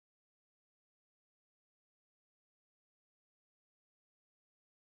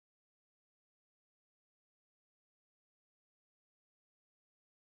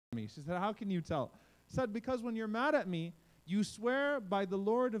me. She said, how can you tell? Said, because when you're mad at me, you swear by the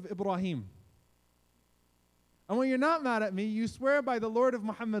Lord of Ibrahim. And when you're not mad at me, you swear by the Lord of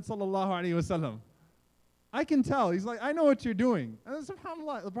Muhammad sallallahu alaihi wasallam. I can tell. He's like, I know what you're doing. And then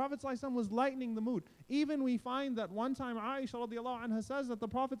subhanAllah, the Prophet sallallahu alaihi wasallam was lightening the mood. Even we find that one time Aisha radiallahu anha says that the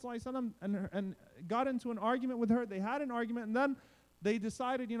Prophet sallallahu alaihi wasallam and got into an argument with her. They had an argument and then they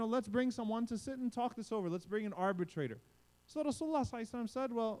decided, let's bring someone to sit and talk this over. Let's bring an arbitrator. So Rasulullah sallallahu alaihi wasallam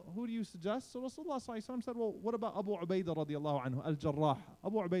said, well, who do you suggest? So Rasulullah sallallahu alaihi wasallam said, well, what about Abu Ubaidah radiallahu anhu, al-Jarrah,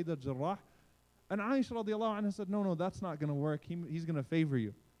 Abu Ubaidah al-Jarrah? And Aisha radiallahu anha said, no, that's not going to work. He's going to favor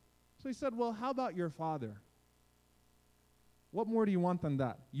you. So he said, well, how about your father? What more do you want than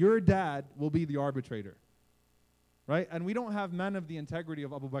that? Your dad will be the arbitrator. Right? And we don't have men of the integrity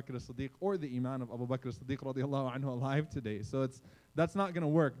of Abu Bakr as-Siddiq or the iman of Abu Bakr as-Siddiq radiallahu anhu alive today. So that's not going to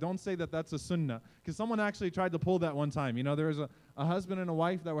work. Don't say that that's a sunnah. Because someone actually tried to pull that one time. There was a husband and a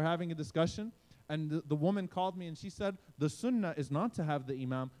wife that were having a discussion. And the woman called me and she said, the sunnah is not to have the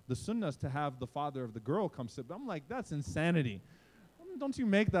imam. The sunnah is to have the father of the girl come sit. But I'm like, that's insanity. Don't you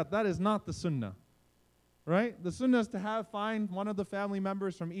make that. That is not the sunnah. Right? The sunnah is to find one of the family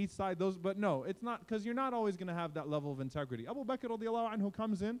members from each side. But no, it's not, because you're not always going to have that level of integrity. Abu Bakr radiallahu anhu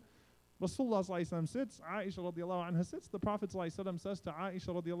comes in, Rasulullah sallallahu alaihi wasallam sits, Aisha radiallahu anha sits. The Prophet sallallahu alaihi wasallam says to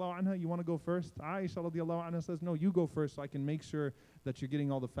Aisha radiallahu anha, you want to go first? Aisha radiallahu anha says, no, you go first so I can make sure that you're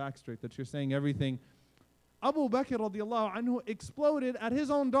getting all the facts straight, that you're saying everything. Abu Bakr radiallahu anhu exploded at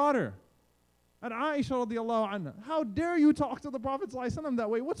his own daughter, at Aisha radiallahu anha. How dare you talk to the Prophet sallallahu alaihi wasallam that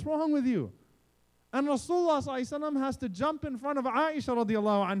way? What's wrong with you? And Rasulullah sallallahu alaihi wasallam has to jump in front of Aisha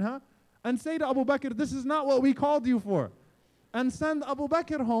radiallahu anha and say to Abu Bakr, this is not what we called you for. And send Abu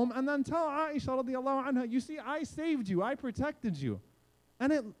Bakr home and then tell Aisha radiallahu anha, you see, I saved you, I protected you.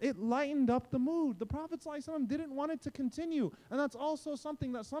 And it lightened up the mood. The Prophet sallallahu alaihi wasallam didn't want it to continue. And that's also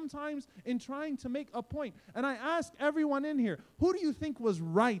something that sometimes in trying to make a point, and I ask everyone in here, who do you think was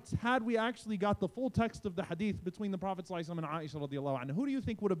right had we actually got the full text of the hadith between the Prophet sallallahu alaihi wasallam and Aisha radiallahu anha? Who do you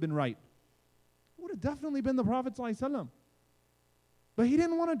think would have been right? It would have definitely been the Prophet ﷺ. But he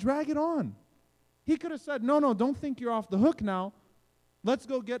didn't want to drag it on. He could have said, no, don't think you're off the hook now. Let's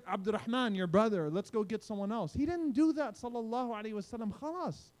go get Abdurrahman, your brother. Let's go get someone else. He didn't do that, sallallahu alaihi wasallam.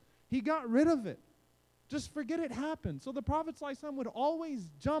 Khalas. He got rid of it. Just forget it happened. So the Prophet ﷺ would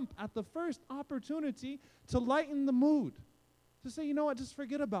always jump at the first opportunity to lighten the mood. To say, you know what, just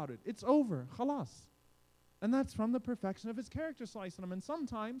forget about it. It's over. Khalas. And that's from the perfection of his character, sallallahu alaihi wasallam. And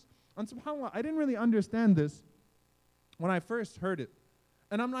sometimes, and subhanAllah, I didn't really understand this when I first heard it.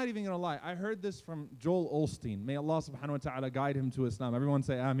 And I'm not even going to lie. I heard this from Joel Osteen. May Allah subhanahu wa ta'ala guide him to Islam. Everyone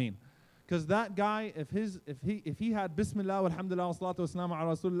say Ameen. Because that guy, if he had Bismillah, alhamdulillah, wa salatu wa salam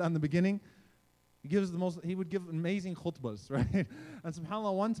ala Rasulullah in the beginning, he would give amazing khutbahs, right? And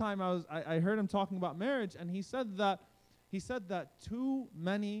subhanAllah, one time I heard him talking about marriage, and he said that too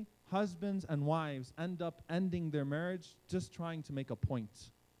many husbands and wives end up ending their marriage just trying to make a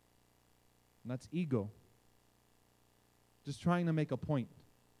point. And that's ego. Just trying to make a point.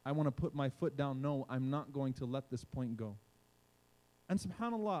 I want to put my foot down. No, I'm not going to let this point go. And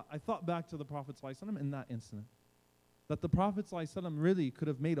subhanAllah, I thought back to the Prophet ﷺ in that incident. That the Prophet ﷺ really could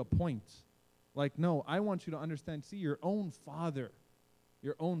have made a point. Like, no, I want you to understand, see, your own father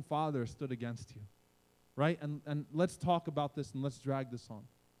stood against you. Right? And let's talk about this and let's drag this on.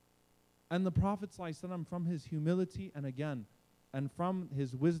 And the Prophet ﷺ, from his humility and from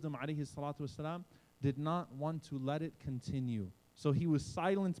his wisdom, alayhi salatu wasalam, did not want to let it continue. So he was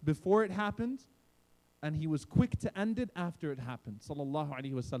silent before it happened, and he was quick to end it after it happened, sallallahu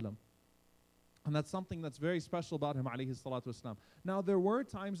alayhi wasallam. And that's something that's very special about him, alayhi salatu wasalam. Now, there were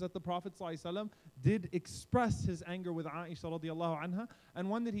times that the Prophet ﷺ did express his anger with Aisha radiallahu anha, and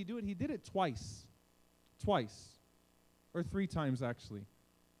when did he do it? He did it twice. Or 3 times actually.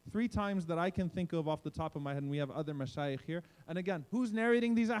 3 times that I can think of off the top of my head, and we have other mashayikh here. And again, who's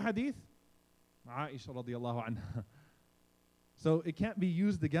narrating these ahadith? Aisha radiallahu anha. So it can't be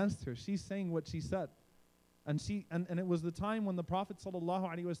used against her. She's saying what she said. And it was the time when the Prophet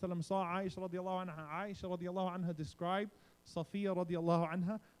sallallahu alaihi wasallam saw Aisha radiallahu anha. Aisha radiallahu anha described Safiya radiallahu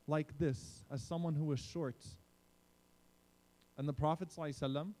anha like this, as someone who was short. And the Prophet sallallahu alaihi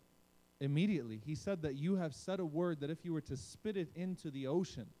wasallam, immediately, he said that you have said a word that if you were to spit it into the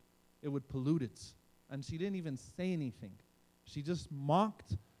ocean, it would pollute it. And she didn't even say anything. She just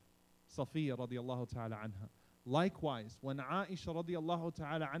mocked Safiya radiallahu ta'ala anha. Likewise, when Aisha radiallahu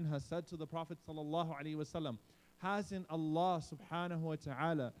ta'ala anha said to the Prophet sallallahu alaihi wasallam, hasn't Allah subhanahu wa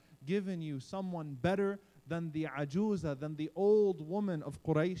ta'ala given you someone better than the ajuza, than the old woman of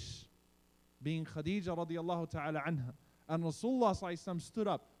Quraysh, being Khadija radiallahu ta'ala anha? And Rasulullah sallallahu alaihi wasallam stood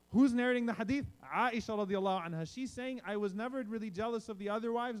up. Who's narrating the hadith? Aisha radiallahu anha. She's saying, I was never really jealous of the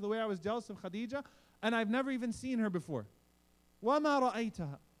other wives the way I was jealous of Khadija, and I've never even seen her before. وَمَا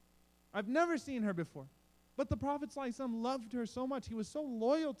رَأَيْتَهَا. I've never seen her before. But the Prophet ﷺ loved her so much. He was so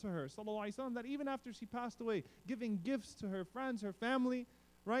loyal to her ﷺ, that even after she passed away, giving gifts to her friends, her family,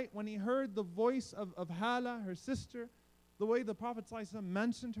 right? When he heard the voice of Hala, her sister, the way the Prophet ﷺ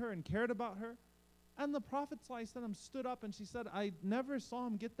mentioned her and cared about her. And the Prophet ﷺ stood up and she said, I never saw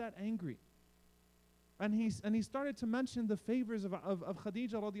him get that angry. And he started to mention the favors of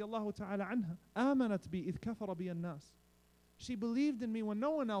Khadija radiallahu ta'ala anha. آمنت بي إذ كفر بي الناس. She believed in me when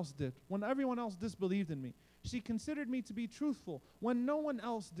no one else did, when everyone else disbelieved in me. She considered me to be truthful when no one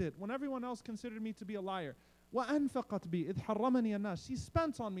else did, when everyone else considered me to be a liar. وَأَنْفَقَتْ بِي إِذْ حَرَّمَنِي النَّاسِ. She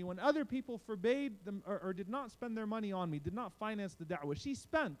spent on me when other people forbade them or did not spend their money on me, did not finance the da'wah. She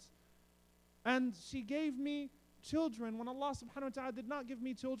spent. And she gave me children when Allah subhanahu wa ta'ala did not give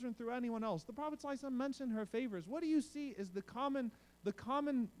me children through anyone else. The Prophet ﷺ mentioned her favors. What do you see is the common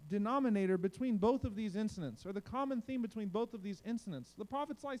denominator between both of these incidents, or the common theme between both of these incidents? The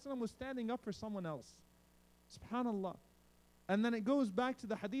Prophet ﷺ was standing up for someone else. Subhanallah. And then it goes back to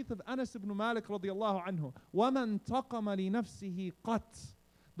the hadith of Anas ibn Malik radiallahu anhu. وَمَنْ تَقَمَ لِنَفْسِهِ قَتْ.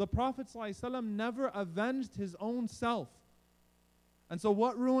 The Prophet ﷺ never avenged his own self. And so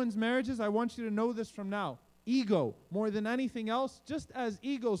what ruins marriages? I want you to know this from now. Ego, more than anything else. Just as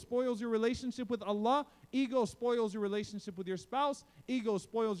ego spoils your relationship with Allah, ego spoils your relationship with your spouse, ego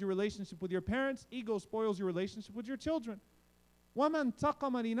spoils your relationship with your parents, ego spoils your relationship with your children. وَمَنْ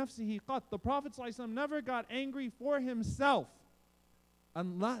تَقَمَ لِنَفْسِهِ قَتْ. The Prophet ﷺ never got angry for himself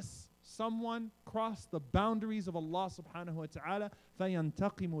unless someone crossed the boundaries of Allah subhanahu wa ta'ala.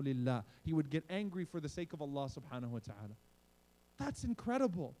 فَيَنْتَقِمُ لِلَّهِ. He would get angry for the sake of Allah subhanahu wa ta'ala. That's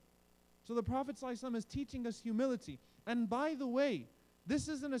incredible. So the Prophet ﷺ is teaching us humility. And by the way, this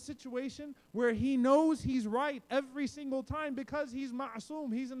isn't a situation where he knows he's right every single time because he's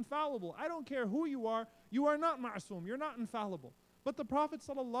ma'asum, he's infallible. I don't care who you are not ma'asum, you're not infallible. But the Prophet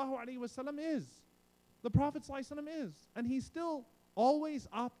ﷺ is. The Prophet ﷺ is. And he still always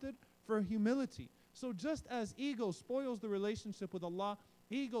opted for humility. So just as ego spoils the relationship with Allah,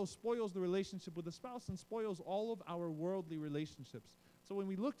 ego spoils the relationship with the spouse and spoils all of our worldly relationships. So when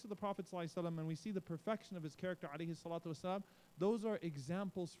we look to the Prophet ﷺ and we see the perfection of his character, alayhi salatu wasalam, those are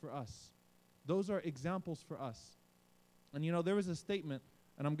examples for us. Those are examples for us. And you know, there was a statement,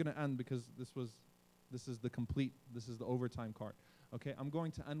 and I'm going to end because this is the overtime card. Okay, I'm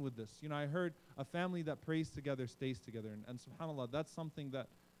going to end with this. You know, I heard a family that prays together stays together. And subhanAllah, that's something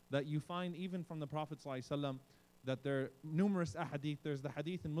that you find even from the Prophet ﷺ, that there are numerous ahadith. There's the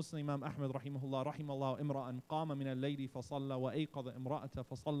hadith in Muslim, Imam Ahmad rahimahullah, rahimallahu imra'an qama min al-layli fasalla wa ayqadha imra'ata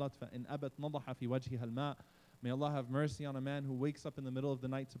fasallat fa in abat nadaha fi wajhiha al-ma'. May Allah have mercy on a man who wakes up in the middle of the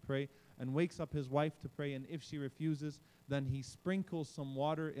night to pray and wakes up his wife to pray, and if she refuses, then he sprinkles some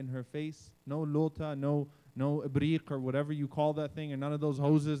water in her face. No lota, no ibriq or whatever you call that thing, and none of those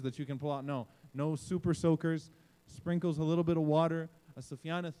hoses that you can pull out. No super soakers. Sprinkles a little bit of water.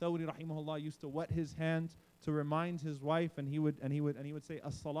 Sufyan al-Thawri rahimahullah used to wet his hand to remind his wife, and he would say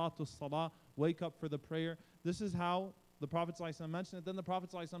as-salatu as-salah, wake up for the prayer. This is how the Prophet ﷺ mentioned it. Then the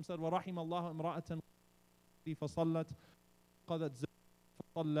Prophet ﷺ said, وَرَحِمَ اللَّهُ إِمْرَأَةً فَصَلَّتْ قَدَتْ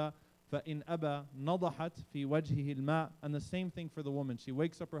فَصَلَّى فَإِنْ أَبَى نَضَحَتْ فِي وَجْهِهِ الْمَاءِ. And the same thing for the woman. She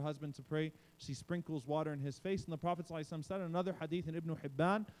wakes up her husband to pray. She sprinkles water in his face. And the Prophet ﷺ said in another hadith in Ibn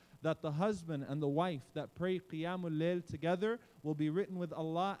Hibban that the husband and the wife that pray Qiyamul Layl together will be written with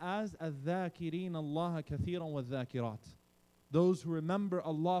Allah as الذَّاكِرِينَ اللَّهَ كَثِيرًا وَالذَّاكِرَاتِ. Those who remember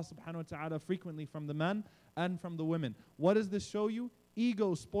Allah subhanahu wa ta'ala frequently from the men and from the women. What does this show you?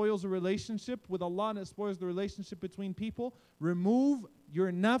 Ego spoils a relationship with Allah and it spoils the relationship between people. Remove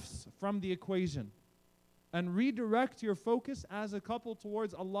your nafs from the equation and redirect your focus as a couple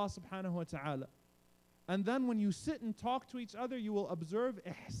towards Allah subhanahu wa ta'ala. And then when you sit and talk to each other, you will observe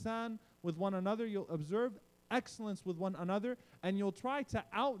ihsan with one another, you'll observe excellence with one another, and you'll try to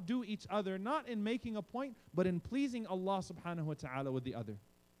outdo each other, not in making a point, but in pleasing Allah subhanahu wa ta'ala with the other.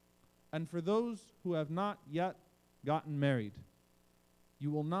 And for those who have not yet gotten married, you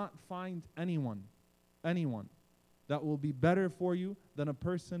will not find anyone that will be better for you than a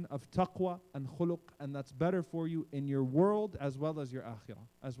person of taqwa and khuluq, and that's better for you in your world as well as your akhirah,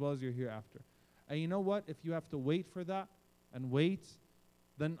 as well as your hereafter. And you know what? If you have to wait for that and wait,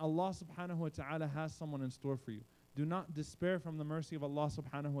 then Allah subhanahu wa ta'ala has someone in store for you. Do not despair from the mercy of Allah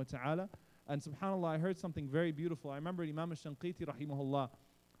subhanahu wa ta'ala. And subhanAllah, I heard something very beautiful. I remember Imam al-Shanqiti rahimahullah.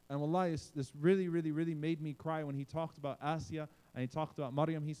 And wallahi, this really made me cry when he talked about Asya and he talked about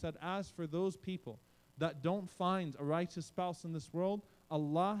Maryam. He said, as for those people that don't find a righteous spouse in this world,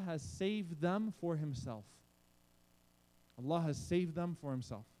 Allah has saved them for Himself. Allah has saved them for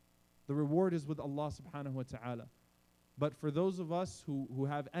Himself. The reward is with Allah subhanahu wa ta'ala. But for those of us who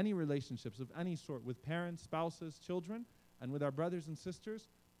have any relationships of any sort with parents, spouses, children, and with our brothers and sisters,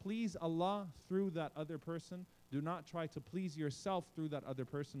 please Allah through that other person. Do not try to please yourself through that other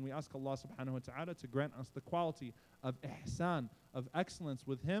person. We ask Allah subhanahu wa ta'ala to grant us the quality of ihsan, of excellence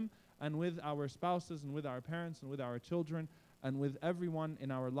with Him and with our spouses and with our parents and with our children and with everyone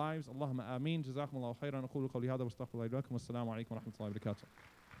in our lives. Allahumma ameen. Jazakumullahu khairan. Aqulu qawli hadha wa astaghfirullahi lakum. Wassalamu alaikum wa rahmatullahi wa barakatuh.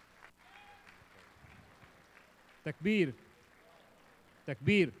 Takbir.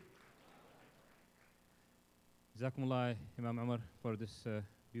 Takbir. Jazakumullah, Imam Umar, for this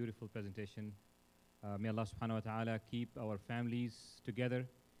beautiful presentation. May Allah subhanahu wa ta'ala keep our families together,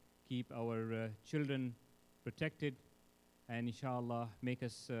 keep our children protected, and inshallah make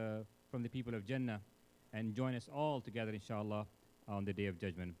us from the people of Jannah and join us all together inshallah on the Day of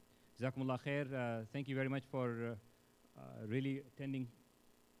Judgment. Jazakumullah khair. Thank you very much for really attending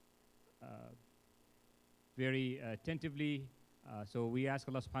very attentively. So we ask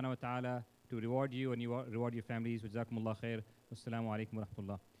Allah subhanahu wa ta'ala to reward you and you reward your families. Jazakumullah khair. Wassalamu alaikum wa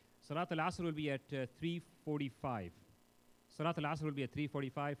rahmatullah. Salat al-Asr will be at 3:45. Salat al-Asr will be at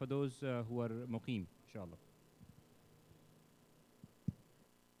 3:45 for those who are muqim, inshallah.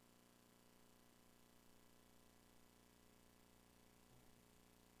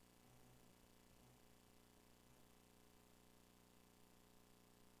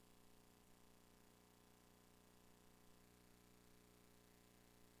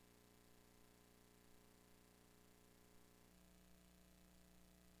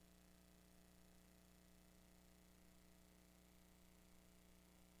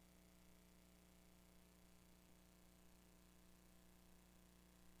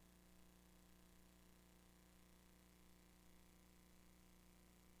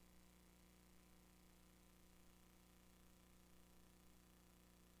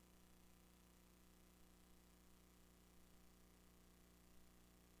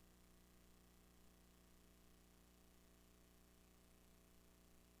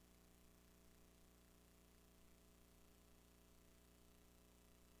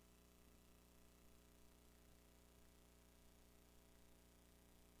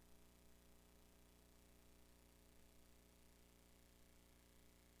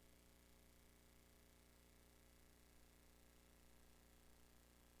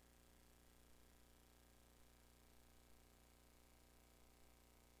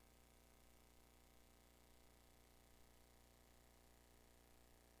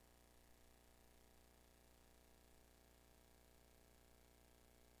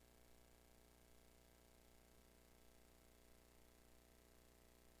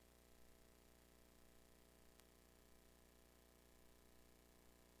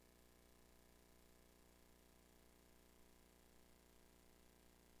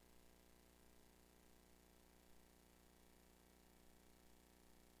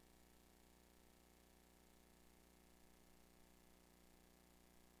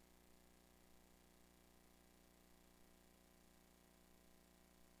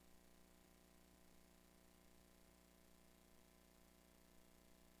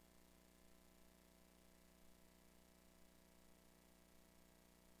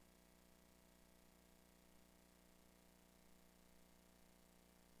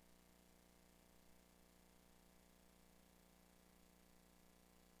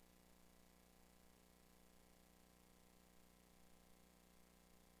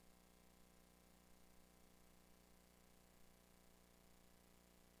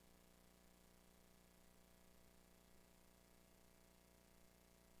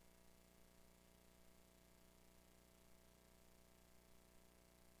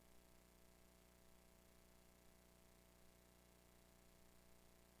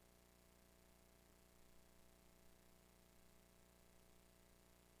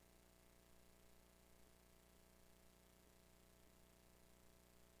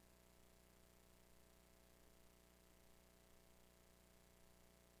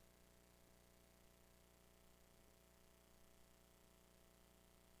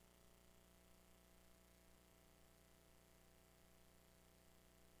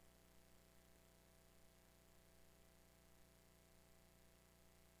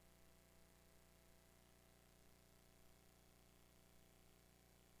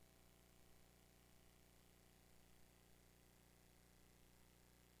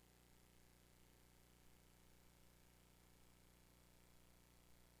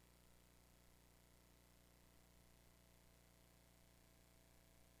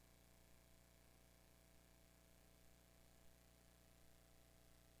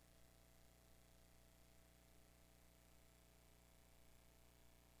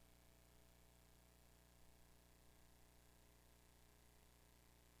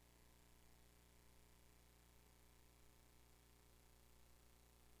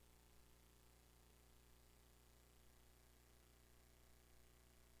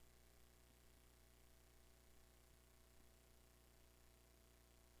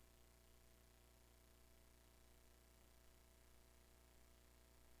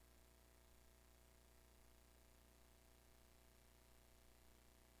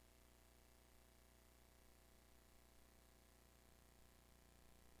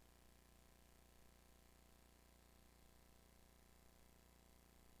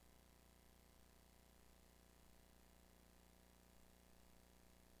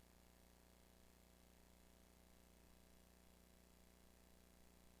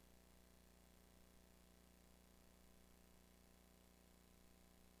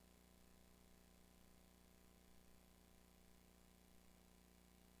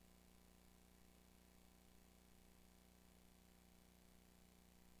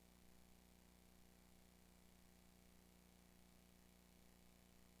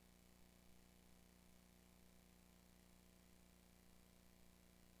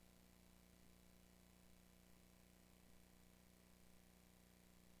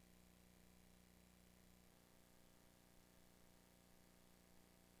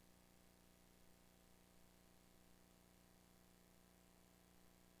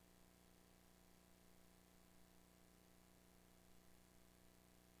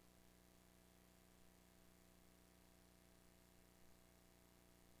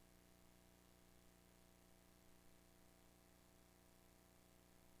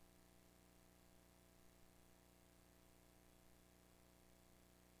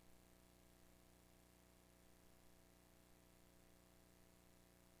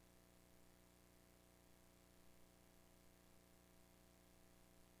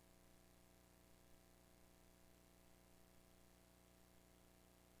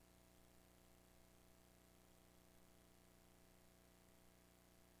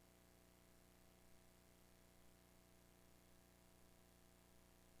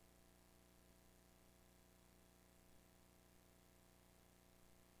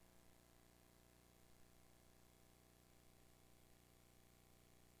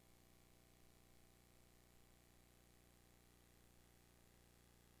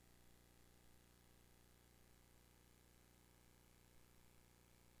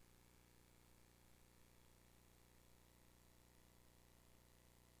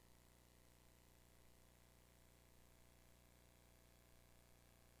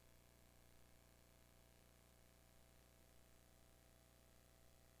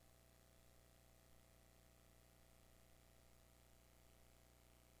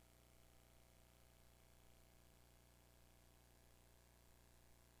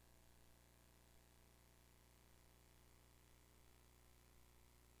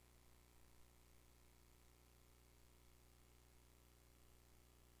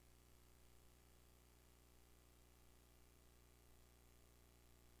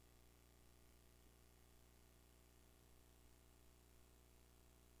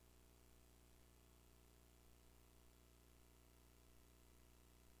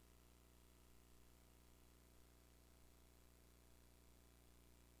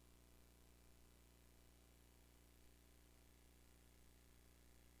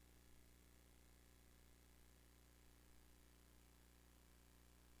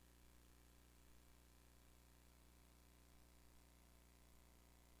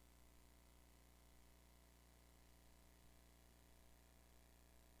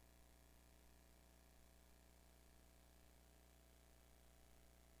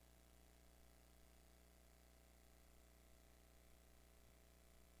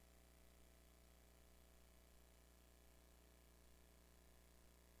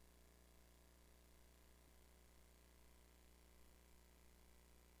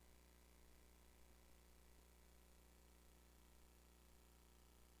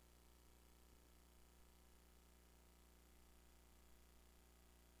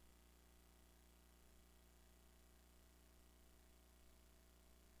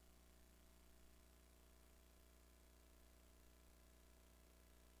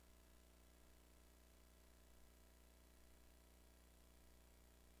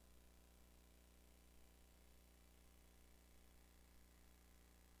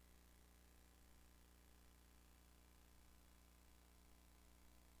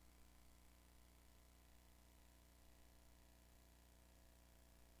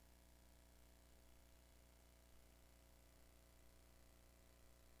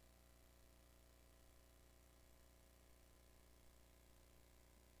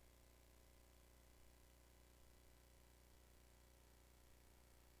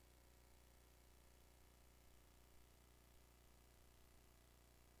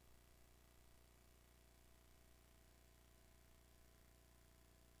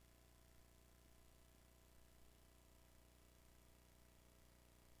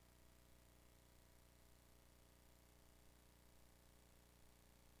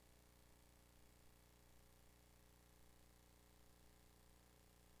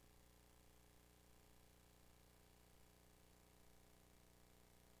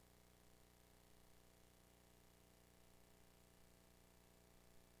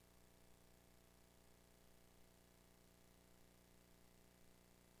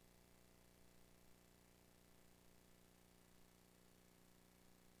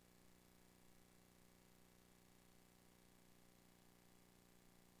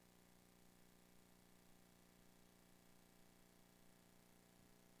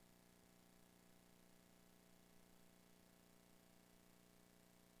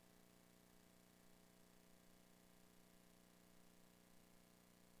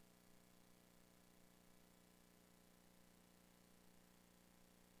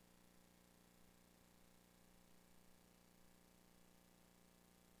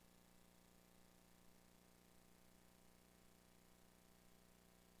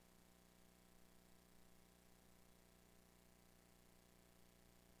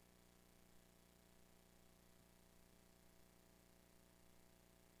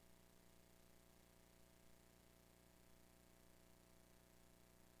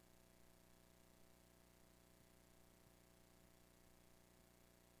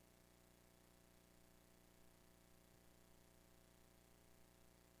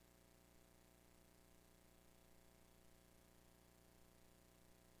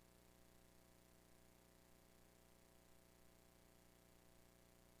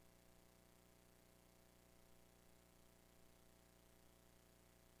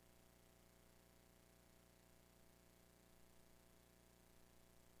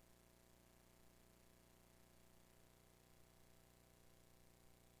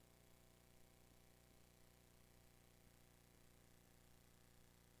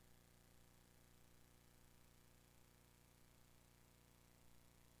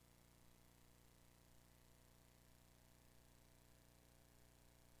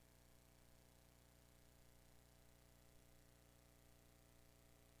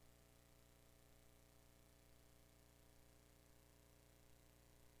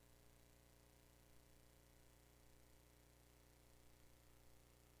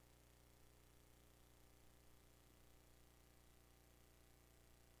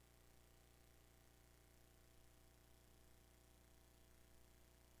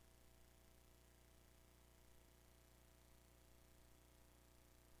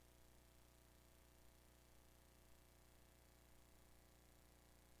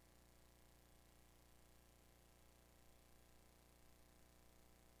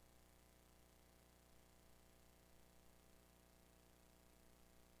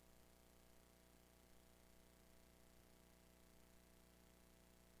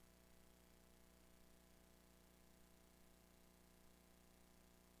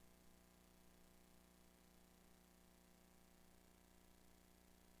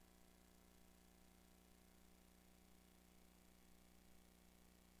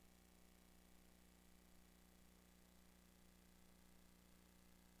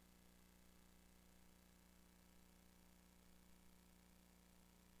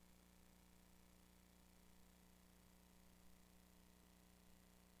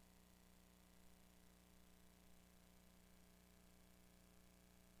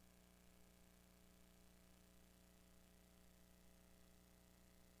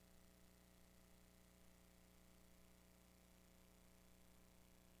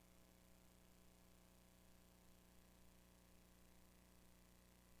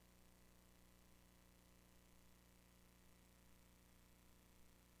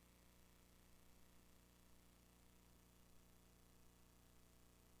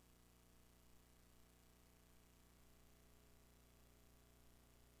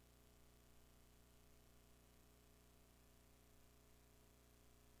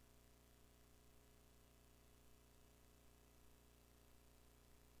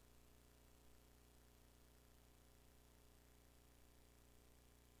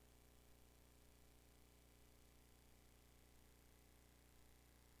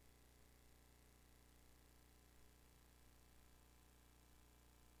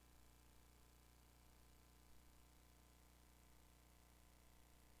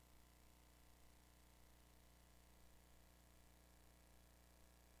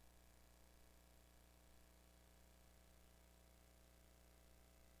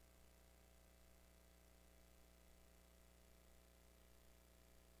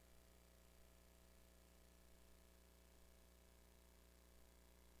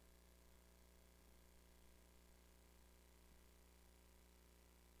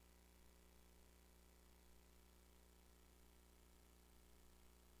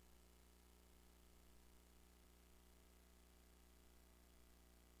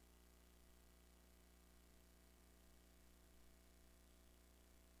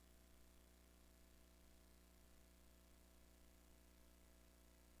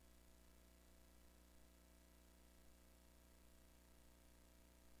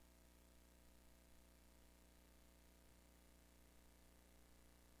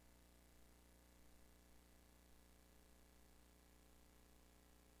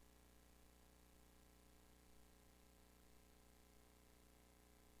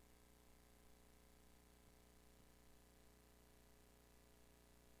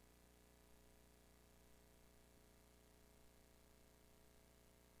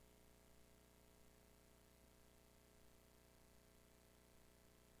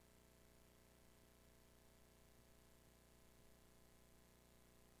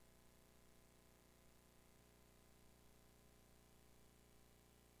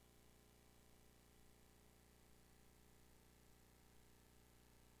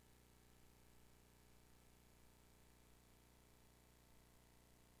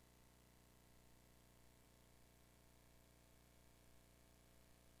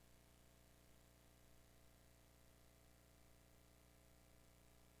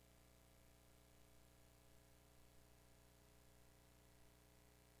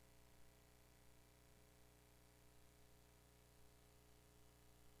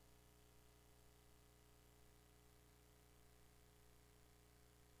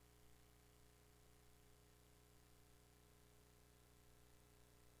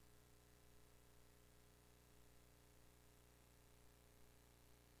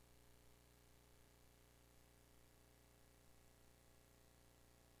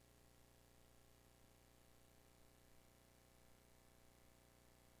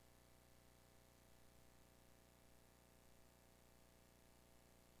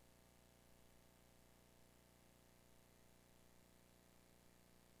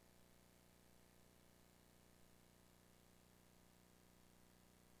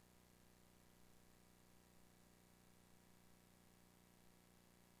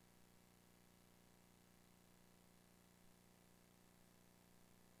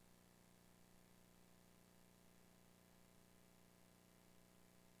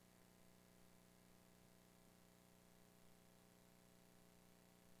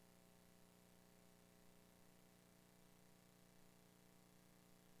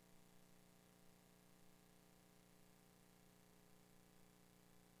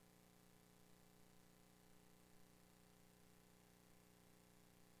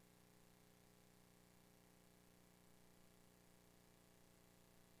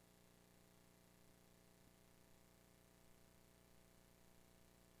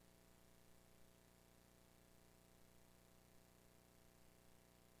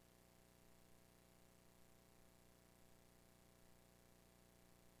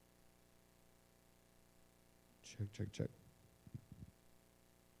 Check, check, check.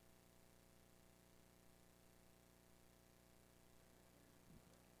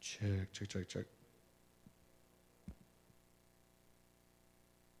 Check, check, check, check.